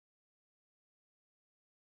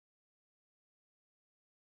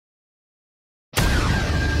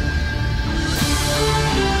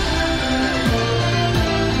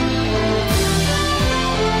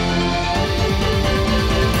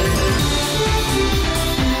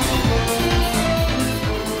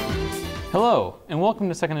Hello, and welcome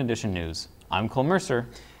to Second Edition News. I'm Cole Mercer.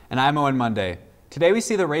 And I'm Owen Monday. Today we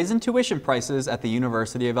see the raise in tuition prices at the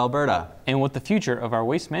University of Alberta. And what the future of our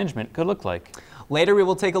waste management could look like. Later we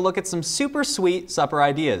will take a look at some super sweet supper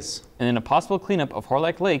ideas. And then a possible cleanup of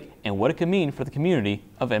Hawrelak Lake and what it could mean for the community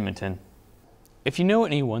of Edmonton. If you know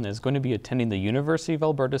anyone that is going to be attending the University of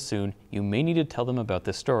Alberta soon, you may need to tell them about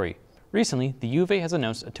this story. Recently, the UofA has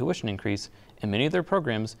announced a tuition increase in many of their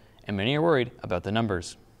programs, and many are worried about the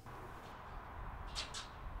numbers.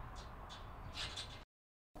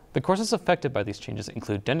 The courses affected by these changes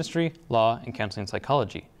include dentistry, law, and counseling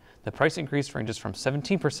psychology. The price increase ranges from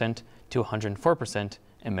 17% to 104%,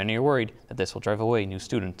 and many are worried that this will drive away new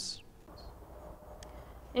students.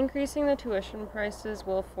 Increasing the tuition prices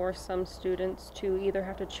will force some students to either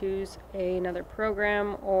have to choose another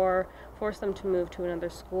program or force them to move to another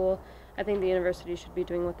school. I think the university should be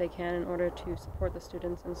doing what they can in order to support the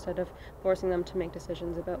students instead of forcing them to make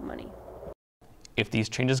decisions about money. If these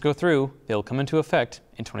changes go through, they will come into effect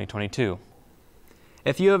in 2022.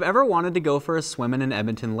 If you have ever wanted to go for a swim in an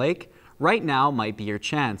Edmonton lake, right now might be your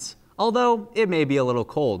chance, although it may be a little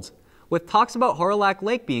cold. With talks about Hawrelak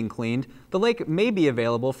Lake being cleaned, the lake may be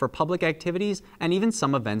available for public activities and even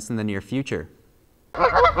some events in the near future.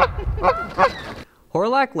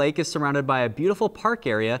 Hawrelak Lake is surrounded by a beautiful park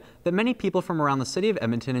area that many people from around the city of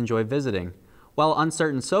Edmonton enjoy visiting. While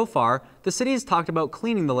uncertain so far, the city has talked about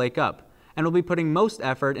cleaning the lake up and will be putting most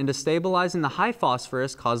effort into stabilizing the high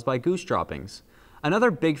phosphorus caused by goose droppings. Another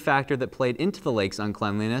big factor that played into the lake's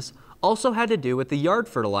uncleanliness also had to do with the yard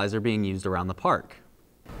fertilizer being used around the park.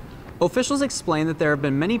 Officials explain that there have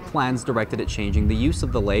been many plans directed at changing the use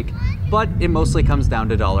of the lake, but it mostly comes down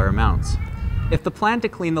to dollar amounts. If the plan to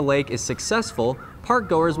clean the lake is successful, park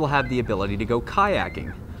goers will have the ability to go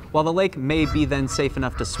kayaking. While the lake may be then safe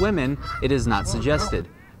enough to swim in, it is not suggested.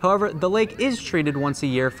 However, the lake is treated once a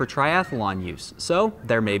year for triathlon use, so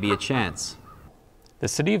there may be a chance. The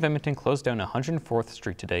City of Edmonton closed down 104th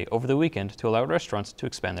Street today over the weekend to allow restaurants to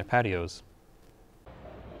expand their patios.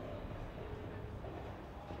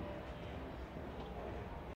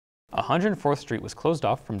 A 104th Street was closed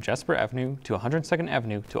off from Jasper Avenue to 102nd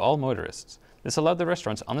Avenue to all motorists. This allowed the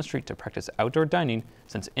restaurants on the street to practice outdoor dining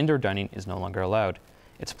since indoor dining is no longer allowed.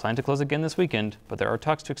 It's planned to close again this weekend, but there are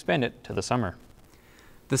talks to expand it to the summer.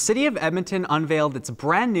 The City of Edmonton unveiled its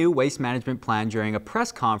brand new waste management plan during a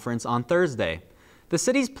press conference on Thursday. The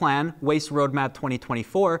city's plan, Waste Roadmap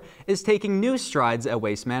 2024, is taking new strides at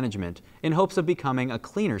waste management in hopes of becoming a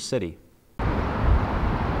cleaner city.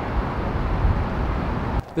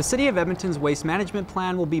 The City of Edmonton's waste management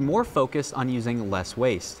plan will be more focused on using less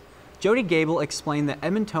waste. Jody Gable explained that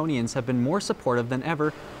Edmontonians have been more supportive than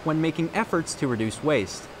ever when making efforts to reduce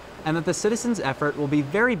waste, and that the citizens' effort will be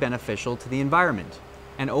very beneficial to the environment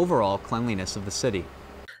and overall cleanliness of the city.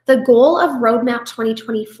 The goal of Roadmap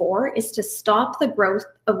 2024 is to stop the growth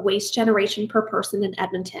of waste generation per person in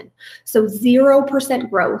Edmonton. So 0%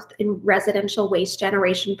 growth in residential waste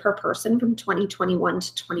generation per person from 2021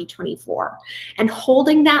 to 2024. And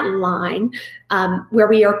holding that line where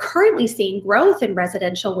we are currently seeing growth in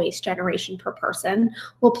residential waste generation per person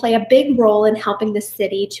will play a big role in helping the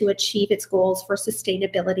city to achieve its goals for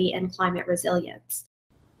sustainability and climate resilience.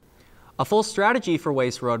 A full strategy for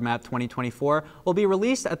Waste Roadmap 2024 will be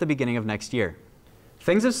released at the beginning of next year.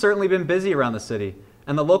 Things have certainly been busy around the city,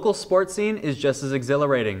 and the local sports scene is just as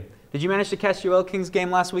exhilarating. Did you manage to catch the Oil Kings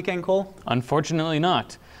game last weekend, Cole? Unfortunately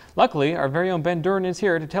not. Luckily, our very own Ben Duran is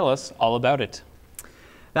here to tell us all about it.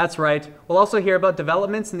 That's right. We'll also hear about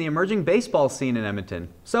developments in the emerging baseball scene in Edmonton.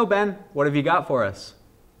 So Ben, what have you got for us?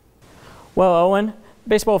 Well, Owen,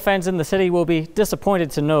 baseball fans in the city will be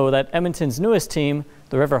disappointed to know that Edmonton's newest team,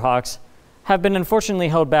 the Riverhawks, have been unfortunately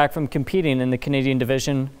held back from competing in the Canadian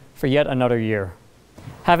division for yet another year.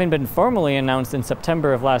 Having been formally announced in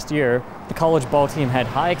September of last year, the college ball team had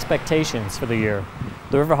high expectations for the year.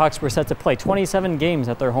 The Riverhawks were set to play 27 games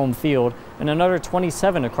at their home field and another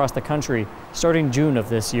 27 across the country starting June of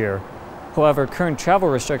this year. However, current travel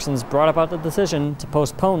restrictions brought about the decision to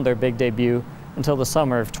postpone their big debut until the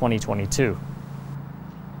summer of 2022.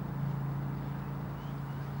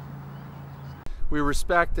 We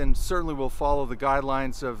respect and certainly will follow the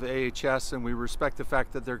guidelines of AHS, and we respect the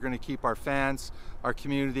fact that they're going to keep our fans, our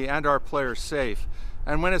community, and our players safe.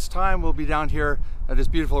 And when it's time, we'll be down here at this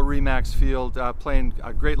beautiful Remax field playing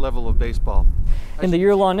a great level of baseball. In the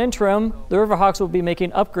year-long interim, the Riverhawks will be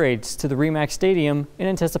making upgrades to the Remax Stadium in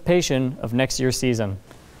anticipation of next year's season.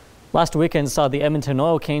 Last weekend saw the Edmonton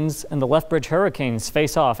Oil Kings and the Lethbridge Hurricanes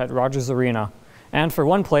face off at Rogers Arena. And for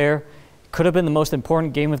one player, it could have been the most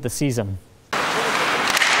important game of the season.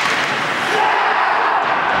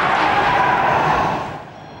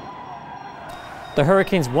 The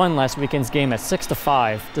Hurricanes won last weekend's game at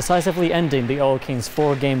 6-5, decisively ending the Oil Kings'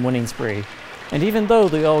 4-game winning spree. And even though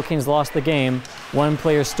the Oil Kings lost the game, one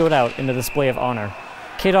player stood out in a display of honor.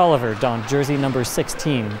 Kate Oliver donned jersey number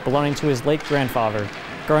 16, belonging to his late grandfather,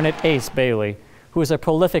 Garnet Ace Bailey, who was a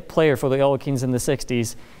prolific player for the Oil Kings in the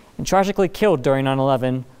 60s and tragically killed during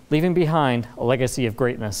 9/11, leaving behind a legacy of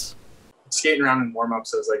greatness. Skating around in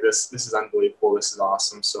warm-ups, I was like, this is unbelievable, this is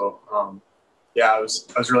awesome. So yeah, I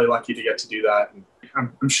was really lucky to get to do that. And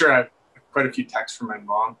I'm sure I have quite a few texts from my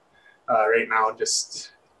mom right now,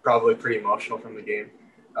 just probably pretty emotional from the game,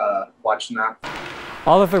 watching that.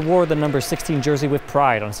 Oliver wore the number 16 jersey with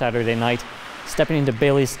pride on Saturday night, stepping into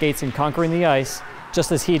Bailey's skates and conquering the ice,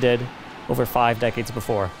 just as he did over 5 decades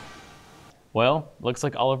before. Well, looks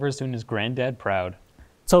like Oliver's doing his granddad proud.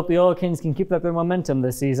 Let's hope the Oil Kings can keep up their momentum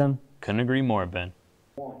this season. Couldn't agree more, Ben.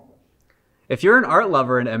 If you're an art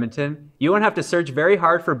lover in Edmonton, you won't have to search very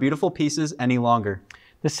hard for beautiful pieces any longer.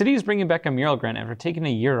 The city is bringing back a mural grant after taking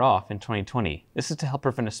a year off in 2020. This is to help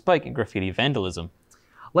prevent a spike in graffiti vandalism.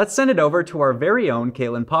 Let's send it over to our very own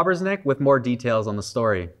Caitlin Pobersnick with more details on the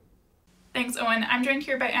story. Thanks, Owen. I'm joined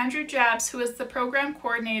here by Andrew Jabs, who is the program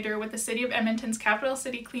coordinator with the City of Edmonton's Capital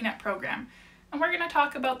City Cleanup Program. And we're going to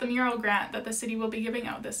talk about the mural grant that the city will be giving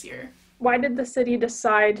out this year. Why did the city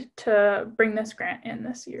decide to bring this grant in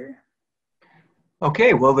this year?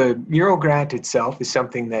 Okay, well, the mural grant itself is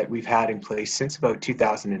something that we've had in place since about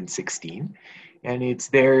 2016, and it's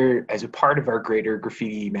there as a part of our greater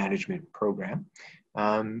graffiti management program.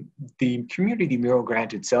 The community mural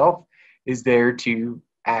grant itself is there to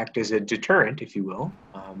act as a deterrent, if you will,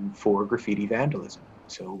 for graffiti vandalism.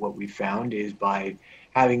 So what we found is by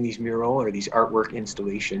having these mural or these artwork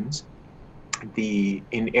installations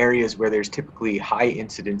in areas where there's typically high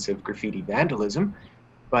incidence of graffiti vandalism,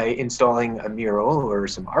 by installing a mural or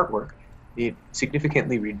some artwork, it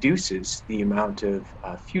significantly reduces the amount of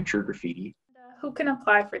future graffiti. Who can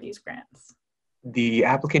apply for these grants? The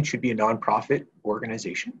applicant should be a nonprofit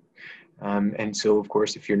organization. And so, of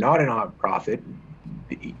course, if you're not a nonprofit,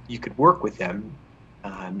 you could work with them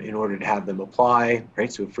in order to have them apply,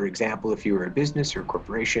 right? So, for example, if you were a business or a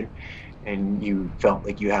corporation and you felt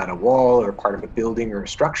like you had a wall or part of a building or a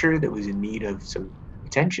structure that was in need of some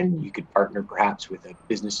attention, you could partner perhaps with a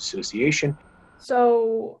business association.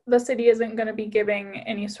 So the city isn't going to be giving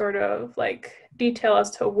any sort of detail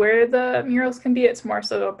as to where the murals can be. It's more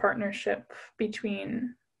so a partnership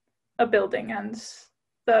between a building and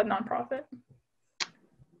the nonprofit.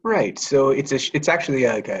 Right. So it's actually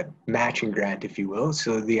like a matching grant, if you will.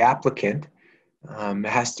 So the applicant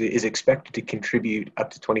is expected to contribute up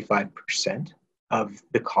to 25% of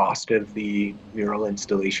the cost of the mural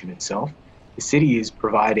installation itself. The city is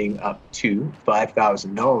providing up to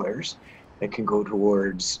 $5,000 that can go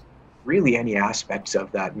towards really any aspects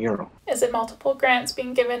of that mural. Is it multiple grants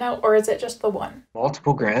being given out, or is it just the one?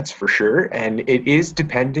 Multiple grants for sure, and it is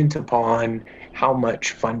dependent upon how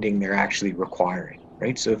much funding they're actually requiring,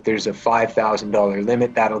 right? So if there's a $5,000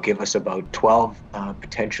 limit, that'll give us about 12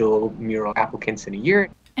 potential mural applicants in a year.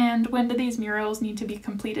 And when do these murals need to be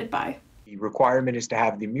completed by? The requirement is to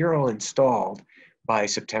have the mural installed by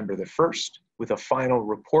September the 1st, with a final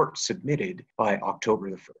report submitted by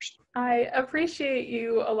October the 1st. I appreciate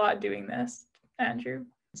you a lot doing this, Andrew.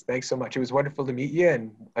 Thanks so much. It was wonderful to meet you,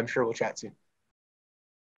 and I'm sure we'll chat soon.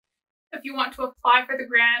 If you want to apply for the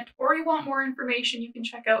grant or you want more information, you can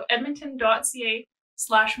check out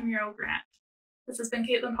edmonton.ca/mural grant. This has been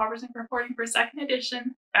Caitlin Pobersnick reporting for Second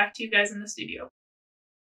Edition. Back to you guys in the studio.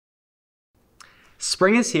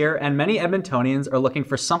 Spring is here, and many Edmontonians are looking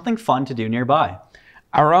for something fun to do nearby.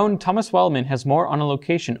 Our own Thomas Wellman has more on a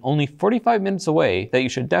location only 45 minutes away that you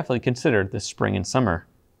should definitely consider this spring and summer.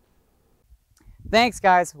 Thanks,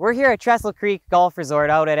 guys. We're here at Trestle Creek Golf Resort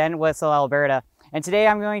out at Entwistle, Alberta. And today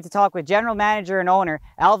I'm going to talk with General Manager and Owner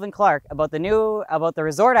Alvin Clark about the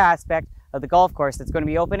resort aspect of the golf course that's going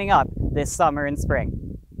to be opening up this summer and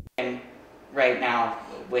spring. And right now,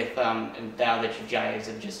 with now that you guys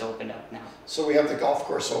have just opened up now. So we have the golf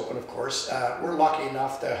course open, of course. We're lucky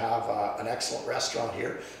enough to have an excellent restaurant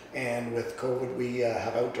here. And with COVID, we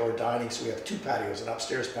have outdoor dining. So we have 2 patios, an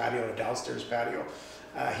upstairs patio and a downstairs patio,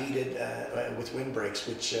 heated with windbreaks,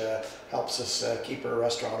 which helps us keep our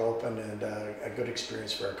restaurant open and a good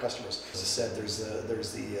experience for our customers. As I said, there's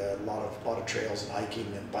a lot of trails and hiking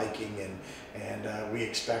and biking, and we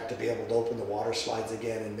expect to be able to open the water slides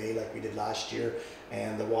again in May like we did last year,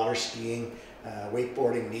 and the water skiing,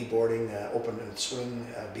 wakeboarding, kneeboarding, open and swing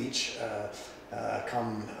beach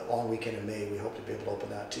come a long weekend in May. We hope to be able to open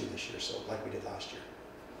that too this year, so like we did last year.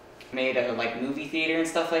 Made a like movie theater and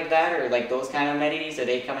stuff like that, or like those kind of amenities? Are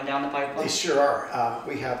they coming down the pipeline? They sure are.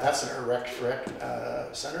 That's in our rec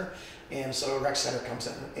center, and so a rec center comes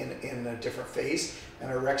in a different phase, and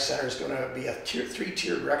our rec center is going to be a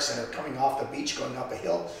three-tiered rec center coming off the beach, going up a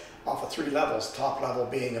hill, off of 3 levels. Top level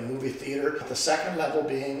being a movie theater, the second level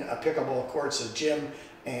being a pickleball courts, a gym,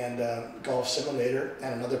 and golf simulator,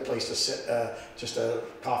 and another place to sit, just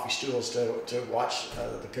coffee stools to watch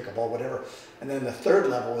the pickleball, whatever. And then the third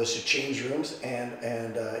level is to change rooms and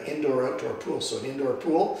indoor-outdoor pool. So an indoor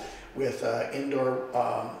pool with indoor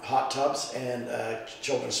hot tubs and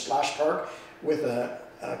children's splash park with a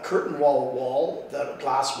curtain wall, that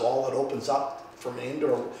glass wall that opens up from an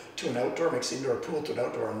indoor to an outdoor, makes the indoor pool to an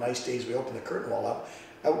outdoor. On nice days, we open the curtain wall up.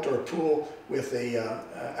 Outdoor pool with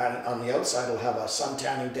on the outside it'll have a sun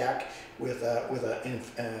tanning deck with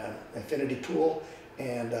an infinity pool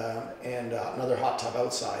and another hot tub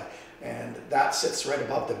outside, and that sits right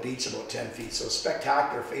above the beach about 10 feet. So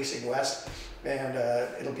spectacular, facing west, and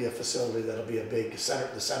it'll be a facility that'll be the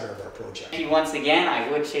center of our project. Thank you once again. I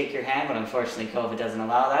would shake your hand, but unfortunately COVID doesn't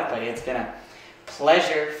allow that. But it's been a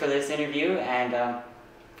pleasure for this interview, and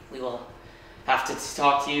we will have to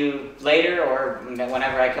talk to you later, or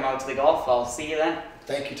whenever I come out to the golf. I'll see you then.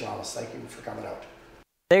 Thank you, Thomas. Thank you for coming out.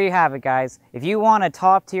 There you have it, guys. If you want a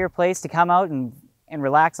top-tier place to come out and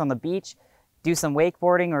relax on the beach, do some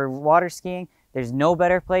wakeboarding or water skiing, there's no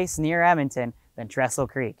better place near Edmonton than Trestle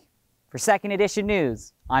Creek. For Second Edition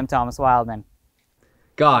News, I'm Thomas Wildman.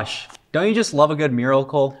 Gosh, don't you just love a good mural,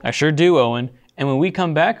 Cole? I sure do, Owen. And when we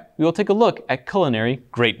come back, we will take a look at culinary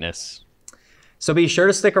greatness. So be sure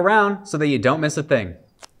to stick around so that you don't miss a thing.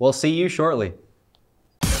 We'll see you shortly.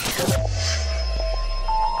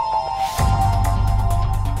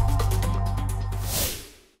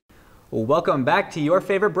 Welcome back to your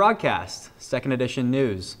favorite broadcast, Second Edition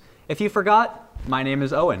News. If you forgot, my name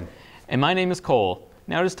is Owen. And my name is Cole.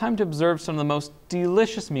 Now it is time to observe some of the most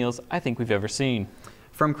delicious meals I think we've ever seen.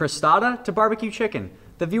 From crostata to barbecue chicken,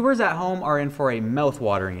 the viewers at home are in for a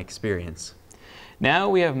mouth-watering experience. Now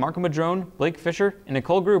we have Marco Madrone, Blake Fisher, and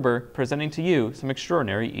Nicole Gruber presenting to you some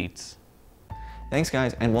extraordinary eats. Thanks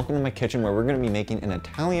guys, and welcome to my kitchen where we're going to be making an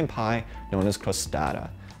Italian pie known as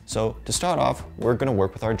crostata. So to start off, we're going to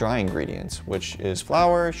work with our dry ingredients, which is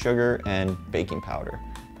flour, sugar, and baking powder.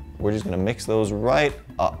 We're just going to mix those right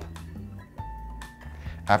up.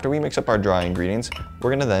 After we mix up our dry ingredients,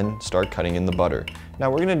 we're going to then start cutting in the butter.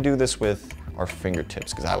 Now we're going to do this with our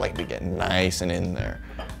fingertips because I like to get nice and in there.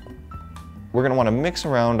 We're going to want to mix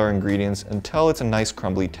around our ingredients until it's a nice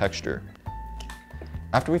crumbly texture.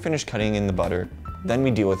 After we finish cutting in the butter, then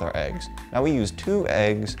we deal with our eggs. Now we use 2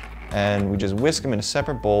 eggs and we just whisk them in a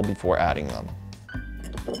separate bowl before adding them.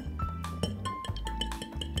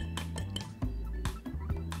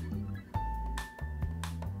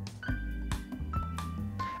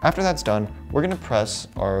 After that's done, we're going to press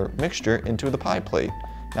our mixture into the pie plate.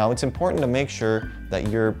 Now it's important to make sure that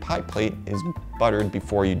your pie plate is buttered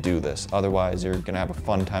before you do this, otherwise you're going to have a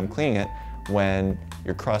fun time cleaning it when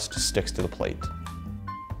your crust sticks to the plate.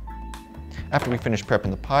 After we finish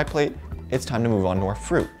prepping the pie plate, it's time to move on to our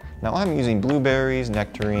fruit. Now I'm using blueberries,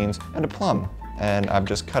 nectarines, and a plum, and I've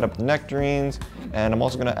just cut up the nectarines, and I'm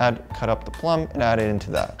also going to cut up the plum and add it into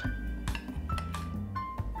that.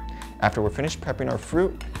 After we're finished prepping our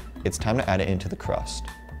fruit, it's time to add it into the crust.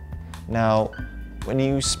 Now, when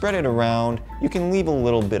you spread it around, you can leave a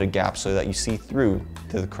little bit of gap so that you see through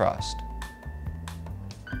to the crust.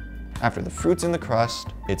 After the fruit's in the crust,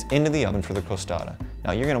 it's into the oven for the crostata.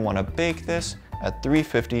 Now you're going to want to bake this at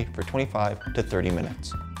 350 for 25 to 30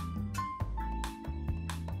 minutes.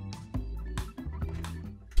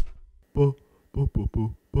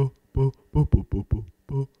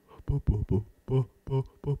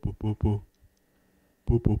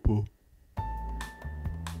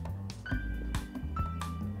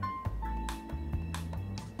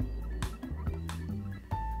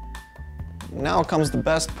 Now comes the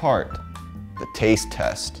best part, the taste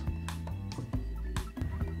test.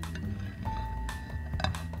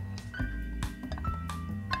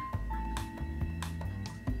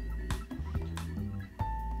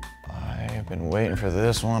 I've been waiting for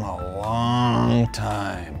this one a long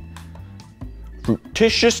time.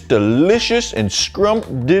 Fruititious, delicious, and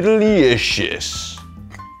scrumptiddlyicious.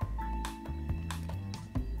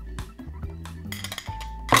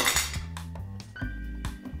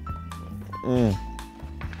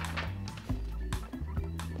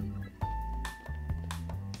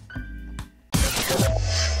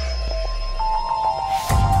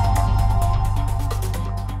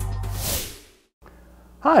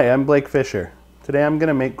 Hi, I'm Blake Fisher. Today I'm going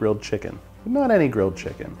to make grilled chicken, but not any grilled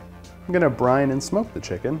chicken. I'm going to brine and smoke the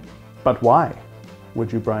chicken, But why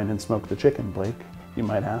would you brine and smoke the chicken, Blake? You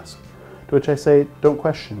might ask. To which I say, don't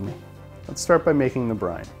question me. Let's start by making the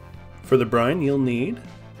brine. For the brine, you'll need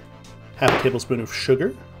half a tablespoon of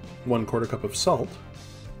sugar, 1/4 cup of salt,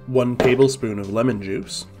 1 tablespoon of lemon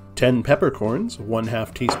juice, 10 peppercorns,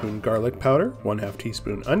 1/2 teaspoon garlic powder, 1/2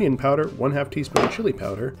 teaspoon onion powder, 1/2 teaspoon chili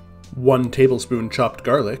powder, 1 tablespoon chopped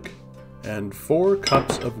garlic, and 4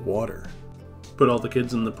 cups of water. Put all the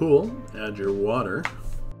kids in the pool, add your water,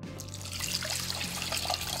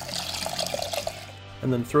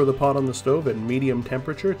 and then throw the pot on the stove at medium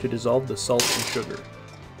temperature to dissolve the salt and sugar.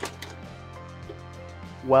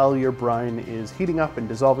 While your brine is heating up and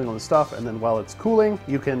dissolving all the stuff, and then while it's cooling,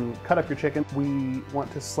 you can cut up your chicken. We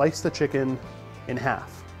want to slice the chicken in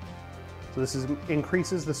half. So this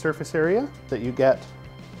increases the surface area that you get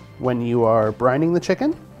when you are brining the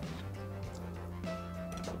chicken.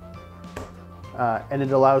 And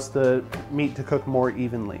it allows the meat to cook more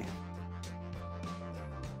evenly.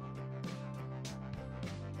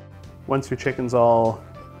 Once your chicken's all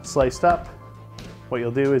sliced up, what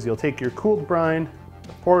you'll do is you'll take your cooled brine,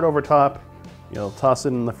 pour it over top, you'll toss it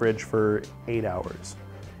in the fridge for 8 hours.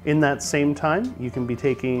 In that same time, you can be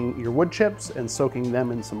taking your wood chips and soaking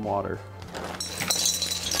them in some water.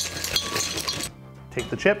 Take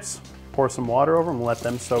the chips, pour some water over them, and let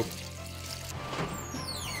them soak.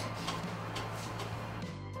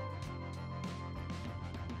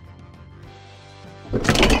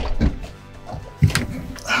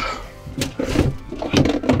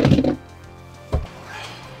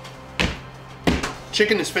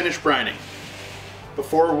 Chicken is finished brining.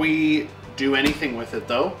 Before we do anything with it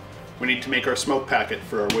though, we need to make our smoke packet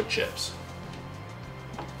for our wood chips.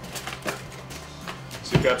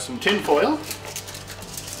 So grab some tin foil.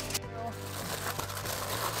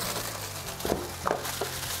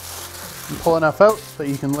 And pull enough out that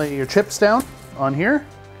you can lay your chips down on here.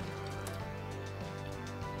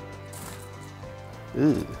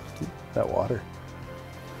 Ooh, that water.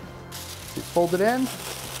 You fold it in.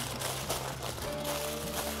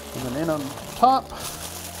 And then in on top.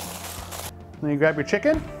 And then you grab your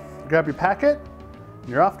chicken, grab your packet, and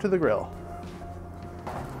you're off to the grill.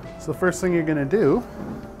 So the first thing you're gonna do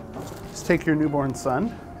is take your newborn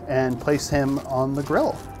son and place him on the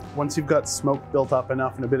grill. Once you've got smoke built up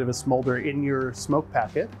enough and a bit of a smolder in your smoke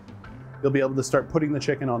packet, you'll be able to start putting the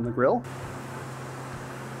chicken on the grill.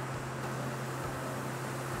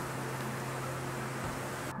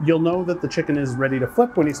 You'll know that the chicken is ready to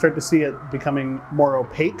flip when you start to see it becoming more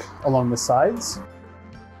opaque along the sides.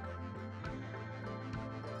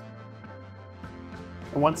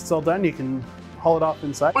 And once it's all done, you can haul it off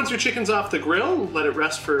inside. Once your chicken's off the grill, let it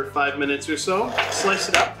rest for 5 minutes or so. Slice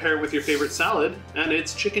it up, pair it with your favorite salad, and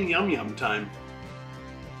it's chicken yum yum time.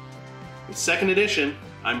 With Second Edition,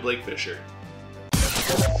 I'm Blake Fisher.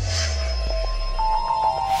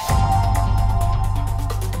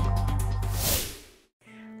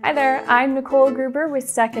 Hi there, I'm Nicole Gruber with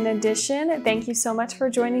Second Edition. Thank you so much for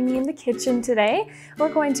joining me in the kitchen today. We're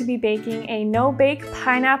going to be baking a no-bake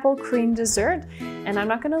pineapple cream dessert. And I'm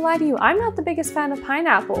not gonna lie to you, I'm not the biggest fan of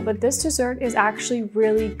pineapple, but this dessert is actually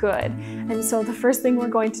really good. And so the first thing we're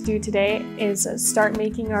going to do today is start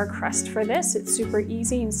making our crust for this. It's super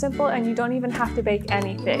easy and simple, and you don't even have to bake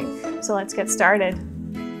anything. So let's get started.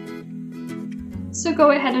 So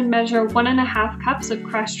go ahead and measure 1.5 cups of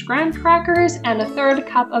crushed graham crackers and 1/3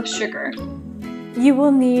 cup of sugar. You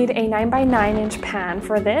will need a 9x9 inch pan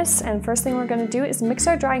for this, and first thing we're going to do is mix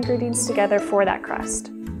our dry ingredients together for that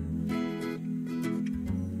crust.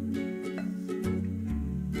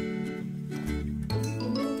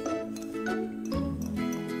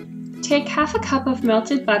 Take 1/2 cup of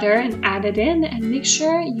melted butter and add it in, and make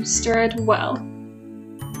sure you stir it well.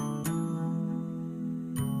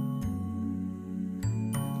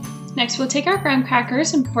 Next, we'll take our graham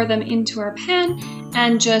crackers and pour them into our pan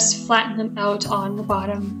and just flatten them out on the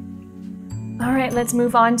bottom. All right, let's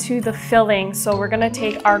move on to the filling. So we're gonna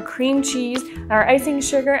take our cream cheese, our icing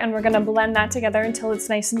sugar, and we're gonna blend that together until it's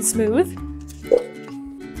nice and smooth.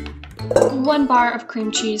 1 bar of cream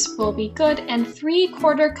cheese will be good, and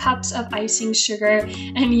 3/4 cups of icing sugar.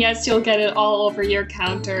 And yes, you'll get it all over your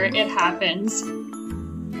counter. It happens.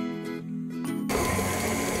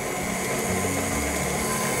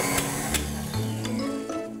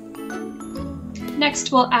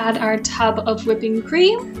 Next, we'll add our tub of whipping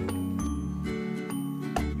cream.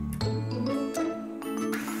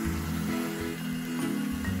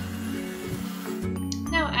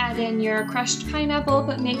 Now add in your crushed pineapple,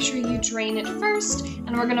 but make sure you drain it first,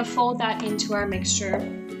 and we're gonna fold that into our mixture.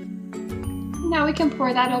 Now we can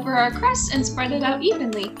pour that over our crust and spread it out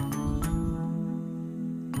evenly.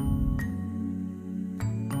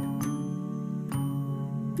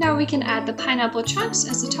 Now we can add the pineapple chunks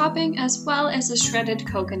as a topping as well as the shredded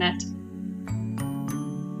coconut.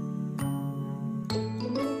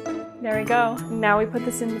 There we go. Now we put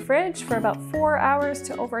this in the fridge for about 4 hours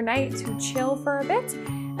to overnight to chill for a bit,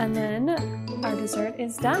 and then our dessert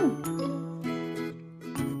is done.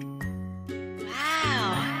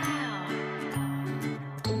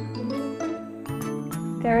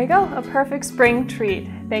 There we go, a perfect spring treat.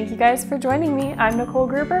 Thank you guys for joining me. I'm Nicole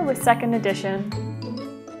Gruber with Second Edition.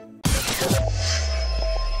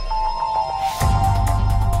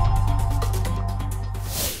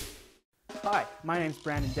 Hi, my name's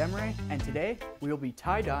Brandon Demeray, and today we will be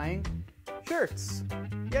tie-dyeing shirts.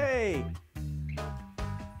 Yay!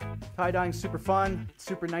 Tie-dyeing super fun,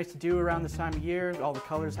 super nice to do around this time of year. All the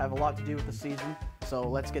colors have a lot to do with the season, so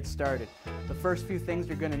let's get started. The first few things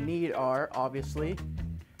you're going to need are, obviously,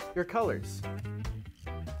 your colors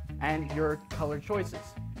and your color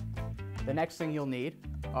choices. The next thing you'll need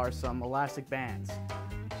are some elastic bands.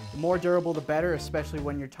 The more durable the better, especially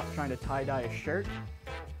when you're trying to tie-dye a shirt.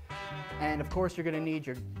 And of course you're going to need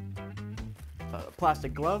your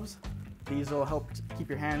plastic gloves. These will help keep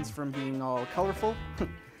your hands from being all colorful.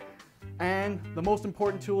 And the most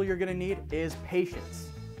important tool you're going to need is patience,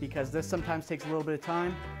 because this sometimes takes a little bit of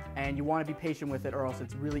time and you want to be patient with it or else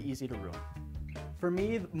it's really easy to ruin. For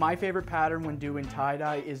me, my favorite pattern when doing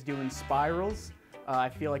tie-dye is doing spirals. I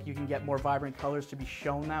feel like you can get more vibrant colors to be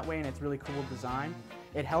shown that way, and it's really cool design.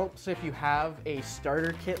 It helps if you have a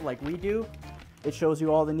starter kit like we do. It shows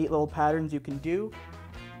you all the neat little patterns you can do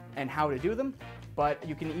and how to do them, but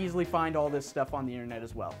you can easily find all this stuff on the internet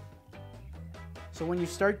as well. So when you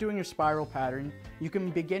start doing your spiral pattern, you can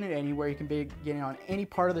begin it anywhere. You can begin it on any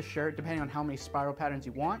part of the shirt depending on how many spiral patterns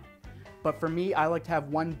you want. But for me, I like to have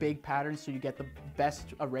one big pattern so you get the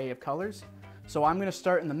best array of colors. So I'm gonna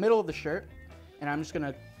start in the middle of the shirt, and I'm just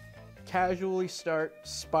gonna casually start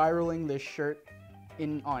spiraling this shirt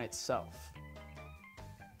in on itself.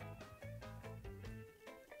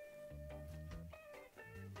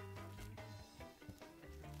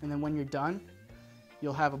 And then when you're done,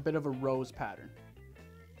 you'll have a bit of a rose pattern.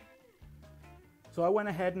 So I went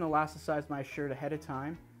ahead and elasticized my shirt ahead of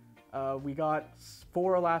time. We got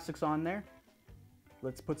 4 elastics on there.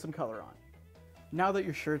 Let's put some color on. Now that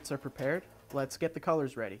your shirts are prepared, let's get the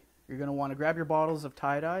colors ready. You're going to want to grab your bottles of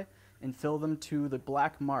tie-dye and fill them to the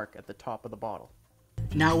black mark at the top of the bottle.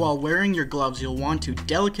 Now while wearing your gloves, you'll want to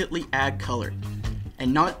delicately add color,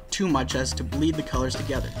 and not too much as to bleed the colors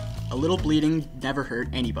together. A little bleeding never hurt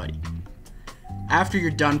anybody. After you're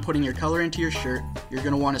done putting your color into your shirt, you're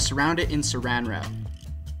going to want to surround it in saran wrap.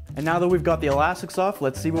 And now that we've got the elastics off,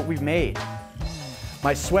 let's see what we've made.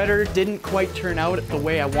 My sweater didn't quite turn out the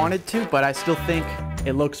way I wanted to, but I still think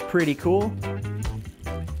it looks pretty cool.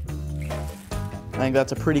 I think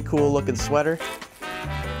that's a pretty cool looking sweater.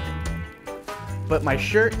 But my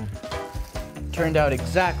shirt turned out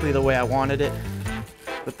exactly the way I wanted it,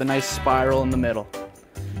 with the nice spiral in the middle.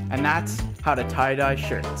 And that's how to tie-dye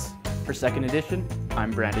shirts. For Second Edition,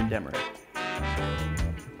 I'm Brandon Demeray.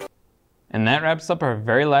 And that wraps up our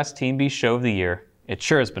very last Team B show of the year. It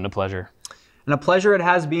sure has been a pleasure. And a pleasure it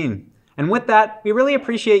has been. And with that, we really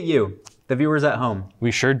appreciate you, the viewers at home.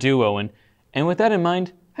 We sure do, Owen. And with that in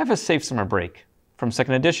mind, have a safe summer break. From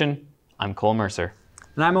Second Edition, I'm Cole Mercer.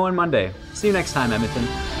 And I'm Owen Monday. See you next time, Edmonton.